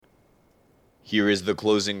Here is the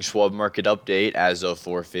closing Schwab market update as of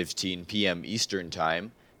 4:15 p.m. Eastern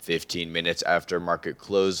Time, 15 minutes after market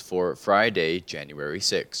close for Friday, January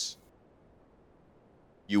 6.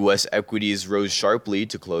 U.S. equities rose sharply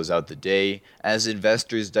to close out the day as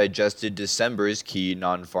investors digested December's key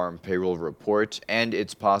non-farm payroll report and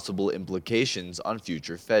its possible implications on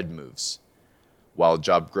future Fed moves. While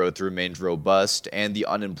job growth remained robust and the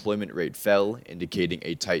unemployment rate fell, indicating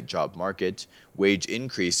a tight job market, wage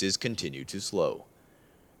increases continue to slow.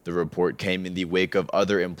 The report came in the wake of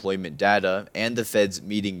other employment data and the Fed's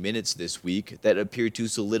meeting minutes this week that appear to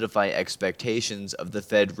solidify expectations of the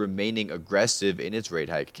Fed remaining aggressive in its rate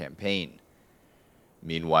hike campaign.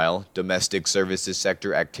 Meanwhile, domestic services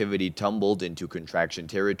sector activity tumbled into contraction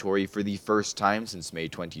territory for the first time since May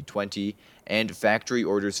 2020, and factory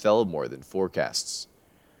orders fell more than forecasts.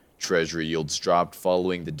 Treasury yields dropped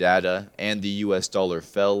following the data, and the US dollar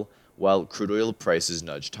fell, while crude oil prices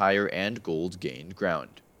nudged higher and gold gained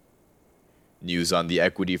ground. News on the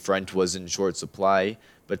equity front was in short supply,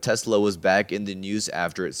 but Tesla was back in the news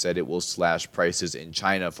after it said it will slash prices in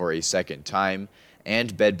China for a second time,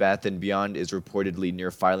 and Bed Bath & Beyond is reportedly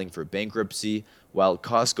near filing for bankruptcy, while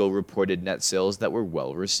Costco reported net sales that were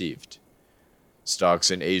well received.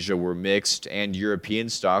 Stocks in Asia were mixed, and European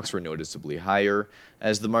stocks were noticeably higher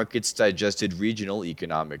as the markets digested regional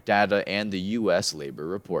economic data and the U.S. labor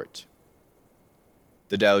report.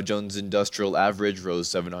 The Dow Jones Industrial Average rose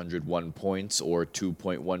 701 points, or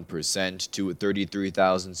 2.1%, to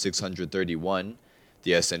 33,631.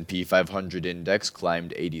 The S&P 500 index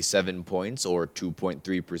climbed 87 points, or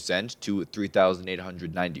 2.3%, to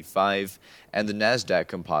 3,895, and the Nasdaq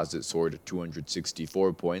Composite soared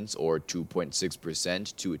 264 points, or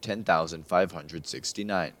 2.6%, to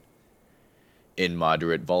 10,569. In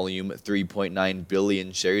moderate volume, 3.9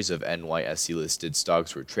 billion shares of NYSE-listed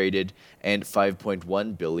stocks were traded, and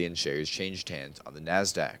 5.1 billion shares changed hands on the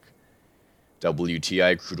Nasdaq.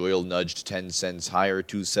 WTI crude oil nudged 10 cents higher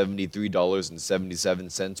to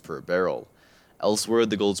 $73.77 per barrel. Elsewhere,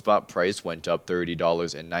 the gold spot price went up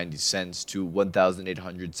 $30.90 to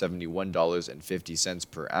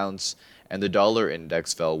 $1,871.50 per ounce, and the dollar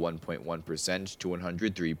index fell 1.1% to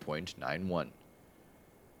 103.91.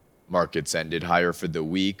 Markets ended higher for the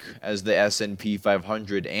week as the S&P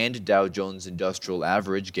 500 and Dow Jones Industrial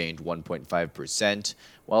Average gained 1.5%,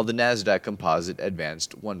 while the Nasdaq Composite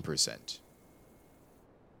advanced 1%.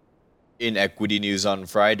 In equity news on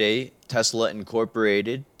Friday, Tesla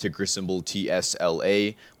Incorporated, ticker symbol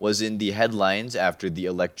TSLA, was in the headlines after the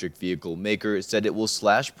electric vehicle maker said it will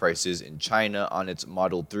slash prices in China on its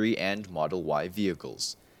Model 3 and Model Y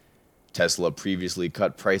vehicles. Tesla previously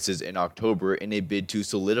cut prices in October in a bid to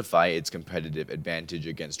solidify its competitive advantage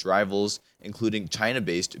against rivals, including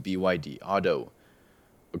China-based BYD Auto.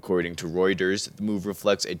 According to Reuters, the move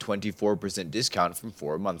reflects a 24% discount from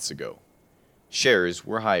 4 months ago. Shares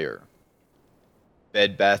were higher.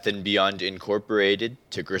 Bed Bath & Beyond Incorporated,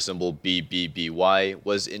 ticker symbol BBBY,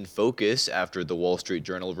 was in focus after the Wall Street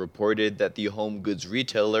Journal reported that the home goods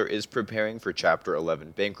retailer is preparing for Chapter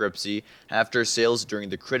 11 bankruptcy after sales during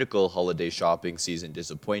the critical holiday shopping season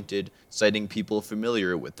disappointed, citing people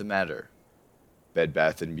familiar with the matter. Bed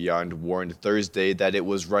Bath & Beyond warned Thursday that it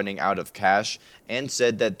was running out of cash and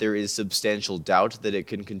said that there is substantial doubt that it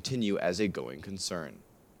can continue as a going concern.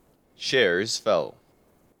 Shares fell.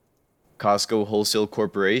 Costco Wholesale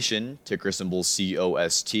Corporation, ticker symbol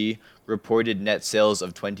COST, reported net sales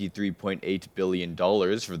of $23.8 billion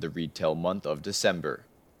for the retail month of December.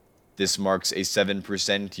 This marks a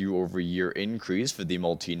 7% year-over-year increase for the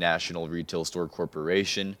multinational retail store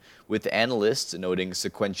corporation, with analysts noting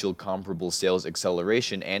sequential comparable sales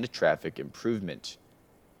acceleration and traffic improvement.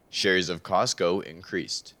 Shares of Costco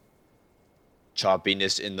increased.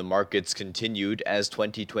 Choppiness in the markets continued as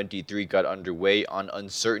 2023 got underway on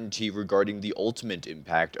uncertainty regarding the ultimate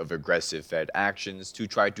impact of aggressive Fed actions to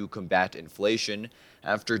try to combat inflation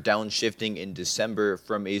after downshifting in December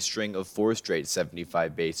from a string of 4 straight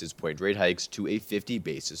 75 basis point rate hikes to a 50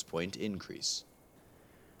 basis point increase.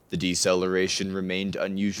 The deceleration remained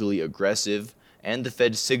unusually aggressive, and the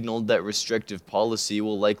Fed signaled that restrictive policy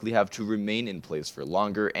will likely have to remain in place for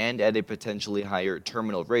longer and at a potentially higher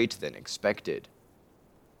terminal rate than expected.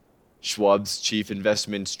 Schwab's chief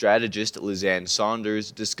investment strategist Lizanne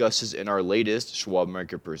Saunders discusses in our latest Schwab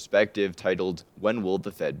Market Perspective titled "When Will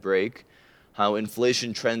the Fed Break?" how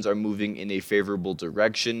inflation trends are moving in a favorable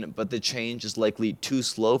direction, but the change is likely too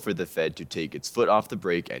slow for the Fed to take its foot off the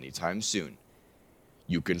brake anytime soon.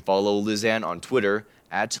 You can follow Lizanne on Twitter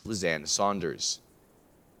at Lizanne Saunders.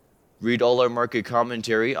 Read all our market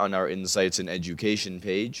commentary on our Insights and Education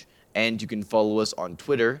page, and you can follow us on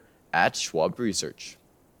Twitter at Schwab Research.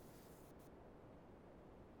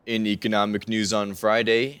 In economic news on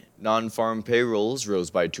Friday, non-farm payrolls rose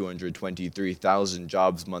by 223,000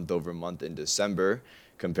 jobs month over month in December,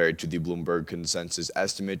 compared to the Bloomberg consensus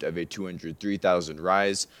estimate of a 203,000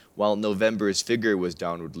 rise, while November's figure was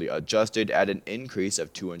downwardly adjusted at an increase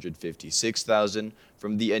of 256,000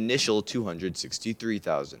 from the initial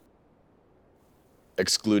 263,000.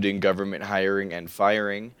 Excluding government hiring and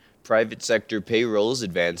firing, private sector payrolls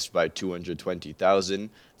advanced by 220,000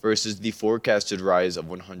 versus the forecasted rise of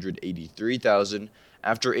 183,000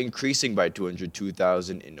 after increasing by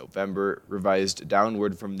 202,000 in November, revised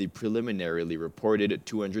downward from the preliminarily reported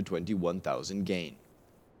 221,000 gain.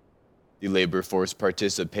 The labor force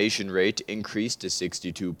participation rate increased to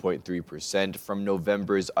 62.3% from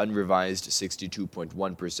November's unrevised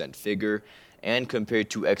 62.1% figure and compared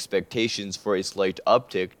to expectations for a slight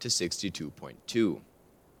uptick to 62.2%.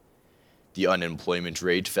 The unemployment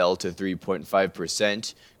rate fell to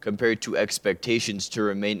 3.5% compared to expectations to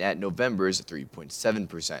remain at November's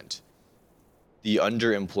 3.7%. The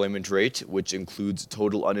underemployment rate, which includes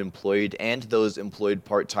total unemployed and those employed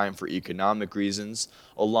part-time for economic reasons,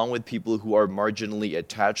 along with people who are marginally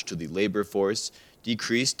attached to the labor force,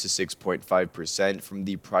 decreased to 6.5% from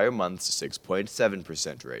the prior month's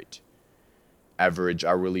 6.7% rate. Average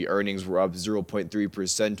hourly earnings were up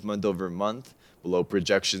 0.3% month over month, below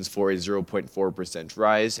projections for a 0.4%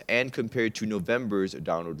 rise, and compared to November's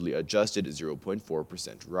downwardly adjusted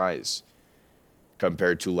 0.4% rise.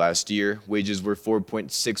 Compared to last year, wages were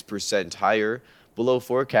 4.6% higher, below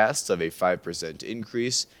forecasts of a 5%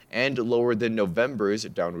 increase, and lower than November's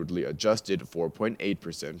downwardly adjusted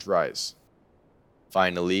 4.8% rise.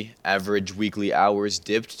 Finally, average weekly hours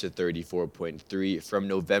dipped to 34.3 from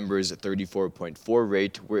November's 34.4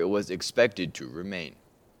 rate, where it was expected to remain.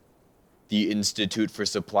 The Institute for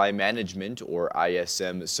Supply Management, or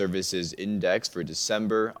ISM, Services Index for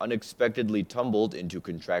December unexpectedly tumbled into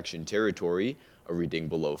contraction territory, a reading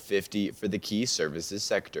below 50 for the key services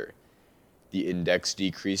sector. The index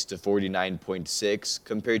decreased to 49.6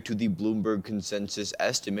 compared to the Bloomberg consensus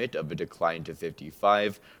estimate of a decline to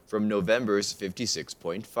 55 from November's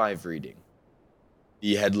 56.5 reading.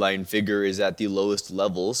 The headline figure is at the lowest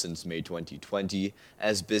level since May 2020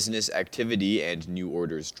 as business activity and new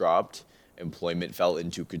orders dropped. Employment fell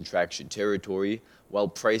into contraction territory, while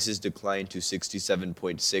prices declined to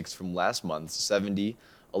 67.6 from last month's 70,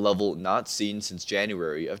 a level not seen since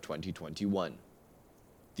January of 2021.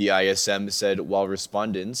 The ISM said while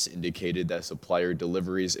respondents indicated that supplier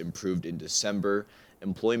deliveries improved in December,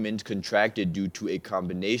 employment contracted due to a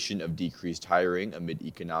combination of decreased hiring amid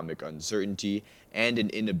economic uncertainty and an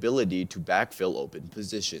inability to backfill open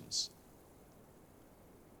positions.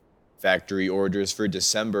 Factory orders for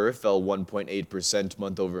December fell 1.8%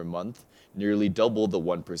 month over month, nearly double the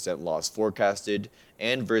 1% loss forecasted,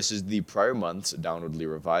 and versus the prior month's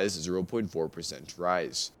downwardly revised 0.4%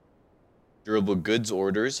 rise. Durable goods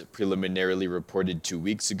orders, preliminarily reported 2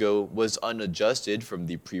 weeks ago, was unadjusted from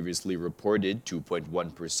the previously reported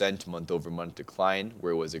 2.1% month-over-month decline,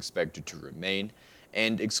 where it was expected to remain,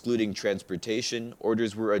 and excluding transportation,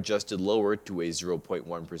 orders were adjusted lower to a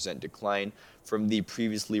 0.1% decline from the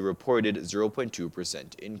previously reported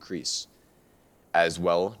 0.2% increase. As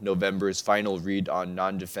well, November's final read on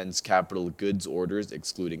non-defense capital goods orders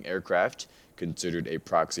excluding aircraft, considered a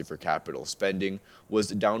proxy for capital spending,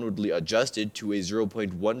 was downwardly adjusted to a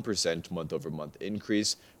 0.1% month-over-month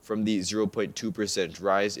increase from the 0.2%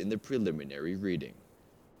 rise in the preliminary reading.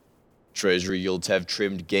 Treasury yields have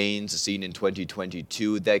trimmed gains seen in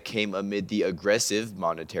 2022 that came amid the aggressive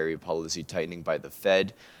monetary policy tightening by the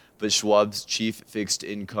Fed, but Schwab's chief fixed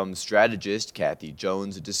income strategist, Kathy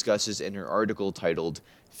Jones, discusses in her article titled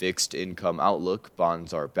Fixed Income Outlook,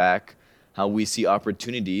 Bonds Are Back, how we see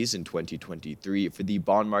opportunities in 2023 for the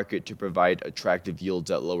bond market to provide attractive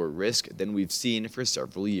yields at lower risk than we've seen for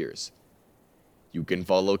several years. You can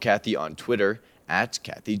follow Kathy on Twitter at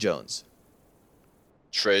Kathy Jones.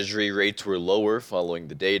 Treasury rates were lower following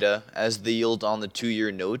the data, as the yield on the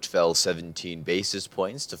 2-year note fell 17 basis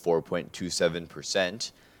points to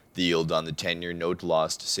 4.27%. The yield on the 10-year note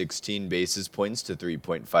lost 16 basis points to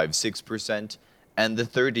 3.56%, and the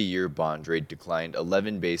 30-year bond rate declined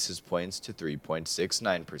 11 basis points to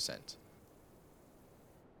 3.69%.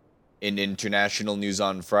 In international news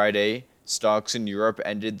on Friday, stocks in Europe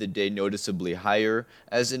ended the day noticeably higher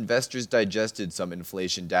as investors digested some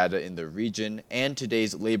inflation data in the region and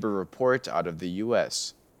today's labor report out of the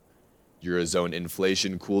U.S. Eurozone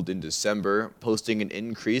inflation cooled in December, posting an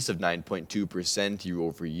increase of 9.2%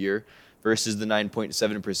 year-over-year versus the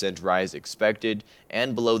 9.7% rise expected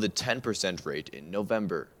and below the 10% rate in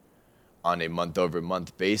November. On a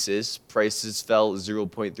month-over-month basis, prices fell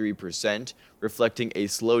 0.3%, reflecting a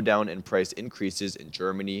slowdown in price increases in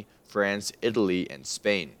Germany, France, Italy, and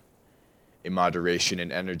Spain. A moderation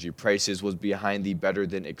in energy prices was behind the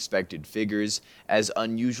better-than-expected figures, as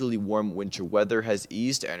unusually warm winter weather has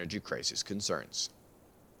eased energy crisis concerns.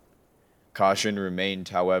 Caution remained,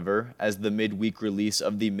 however, as the midweek release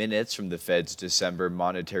of the minutes from the Fed's December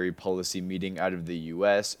monetary policy meeting out of the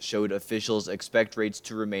U.S. showed officials expect rates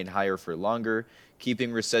to remain higher for longer,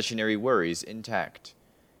 keeping recessionary worries intact.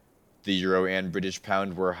 The euro and British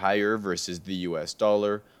pound were higher versus the U.S.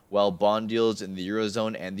 dollar, while bond yields in the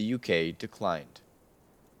Eurozone and the UK declined.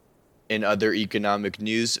 In other economic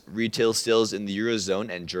news, retail sales in the Eurozone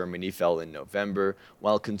and Germany fell in November,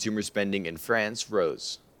 while consumer spending in France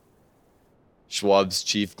rose. Schwab's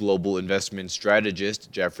chief global investment strategist,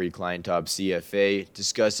 Jeffrey Kleintop CFA,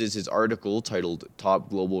 discusses his article titled Top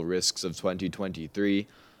Global Risks of 2023,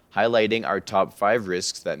 highlighting our top 5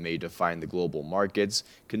 risks that may define the global markets,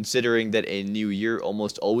 considering that a new year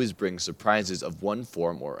almost always brings surprises of one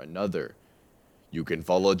form or another. You can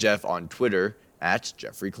follow Jeff on Twitter at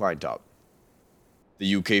Jeffrey Kleintop.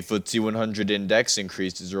 The UK FTSE 100 index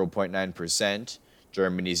increased 0.9%,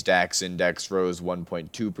 Germany's DAX index rose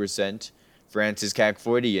 1.2%, France's CAC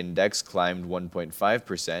 40 index climbed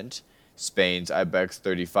 1.5%, Spain's IBEX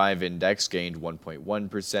 35 index gained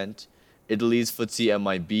 1.1%, Italy's FTSE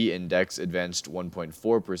MIB index advanced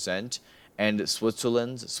 1.4%, and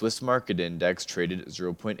Switzerland's Swiss market index traded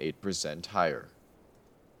 0.8% higher.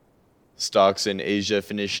 Stocks in Asia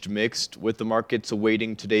finished mixed, with the markets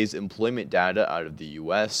awaiting today's employment data out of the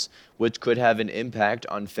U.S., which could have an impact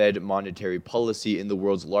on Fed monetary policy in the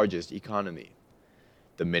world's largest economy.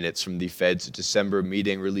 The minutes from the Fed's December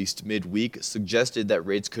meeting released midweek suggested that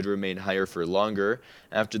rates could remain higher for longer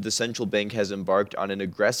after the central bank has embarked on an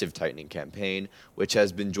aggressive tightening campaign, which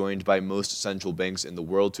has been joined by most central banks in the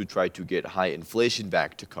world to try to get high inflation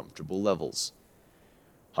back to comfortable levels.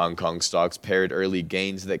 Hong Kong stocks paired early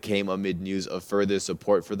gains that came amid news of further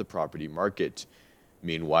support for the property market.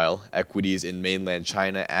 Meanwhile, equities in mainland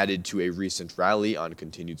China added to a recent rally on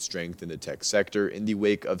continued strength in the tech sector in the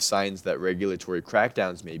wake of signs that regulatory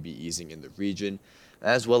crackdowns may be easing in the region,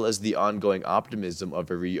 as well as the ongoing optimism of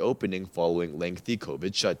a reopening following lengthy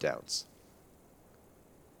COVID shutdowns.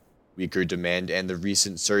 Weaker demand and the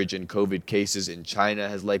recent surge in COVID cases in China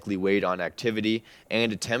has likely weighed on activity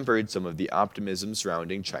and tempered some of the optimism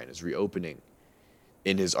surrounding China's reopening.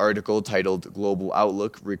 In his article titled Global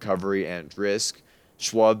Outlook, Recovery and Risk,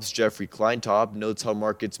 Schwab's Jeffrey Kleintop notes how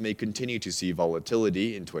markets may continue to see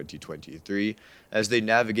volatility in 2023 as they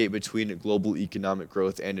navigate between global economic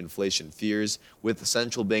growth and inflation fears, with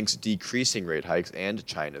central banks decreasing rate hikes and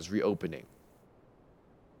China's reopening.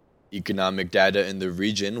 Economic data in the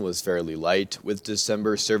region was fairly light, with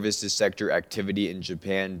December services sector activity in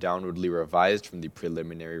Japan downwardly revised from the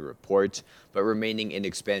preliminary report, but remaining in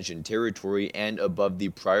expansion territory and above the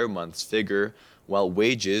prior month's figure, while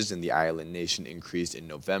wages in the island nation increased in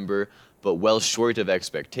November, but well short of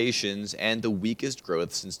expectations and the weakest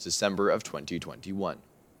growth since December of 2021.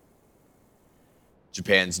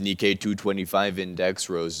 Japan's Nikkei 225 index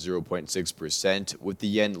rose 0.6%, with the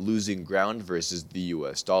yen losing ground versus the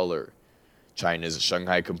US dollar. China's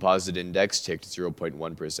Shanghai Composite Index ticked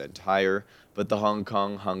 0.1% higher, but the Hong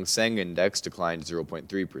Kong Hang Seng Index declined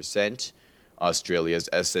 0.3%. Australia's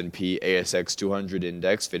S&P ASX 200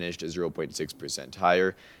 index finished 0.6%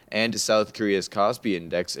 higher, and South Korea's Kospi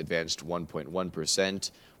index advanced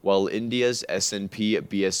 1.1%, while India's S&P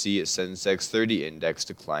BSE Sensex 30 index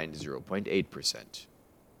declined 0.8%.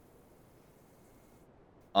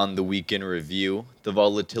 On the week in review, the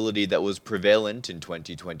volatility that was prevalent in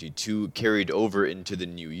 2022 carried over into the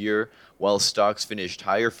new year, while stocks finished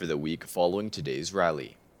higher for the week following today's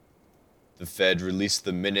rally. The Fed released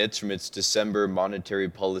the minutes from its December monetary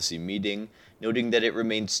policy meeting, noting that it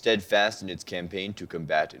remained steadfast in its campaign to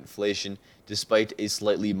combat inflation, despite a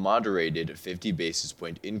slightly moderated 50 basis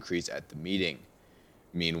point increase at the meeting.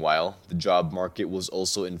 Meanwhile, the job market was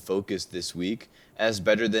also in focus this week, as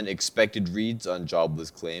better-than-expected reads on jobless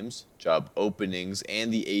claims, job openings,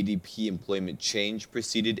 and the ADP employment change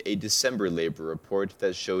preceded a December labor report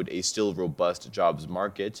that showed a still robust jobs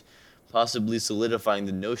market, possibly solidifying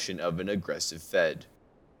the notion of an aggressive Fed.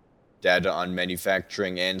 Data on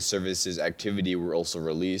manufacturing and services activity were also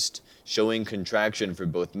released, showing contraction for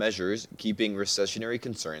both measures, keeping recessionary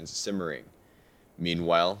concerns simmering.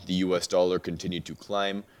 Meanwhile, the US dollar continued to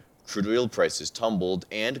climb, crude oil prices tumbled,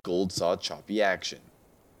 and gold saw choppy action.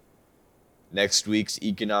 Next week's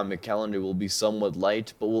economic calendar will be somewhat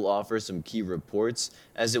light, but will offer some key reports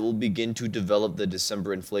as it will begin to develop the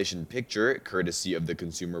December inflation picture, courtesy of the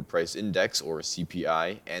Consumer Price Index, or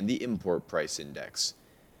CPI, and the Import Price Index.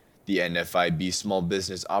 The NFIB Small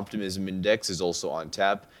Business Optimism Index is also on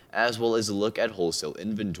tap, as well as a look at wholesale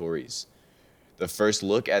inventories. The first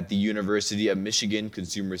look at the University of Michigan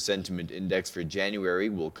Consumer Sentiment Index for January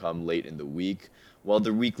will come late in the week, while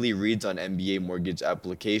the weekly reads on MBA mortgage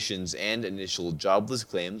applications and initial jobless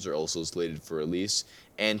claims are also slated for release,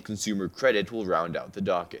 and consumer credit will round out the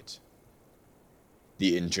docket.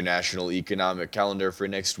 The international economic calendar for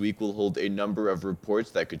next week will hold a number of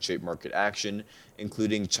reports that could shape market action,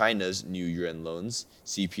 including China's new year-end loans,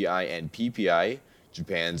 CPI and PPI,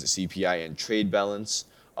 Japan's CPI and trade balance,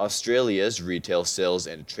 Australia's retail sales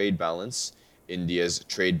and trade balance, India's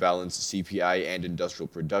trade balance, CPI and industrial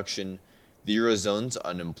production, the Eurozone's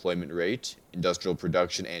unemployment rate, industrial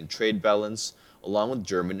production and trade balance, along with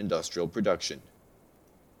German industrial production.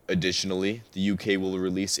 Additionally, the UK will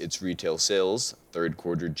release its retail sales, third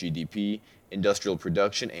quarter GDP, industrial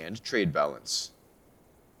production, and trade balance.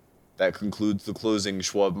 That concludes the closing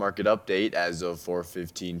Schwab market update as of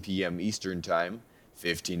 4:15 p.m. Eastern Time,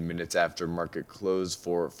 15 minutes after market close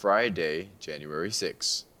for Friday, January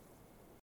 6.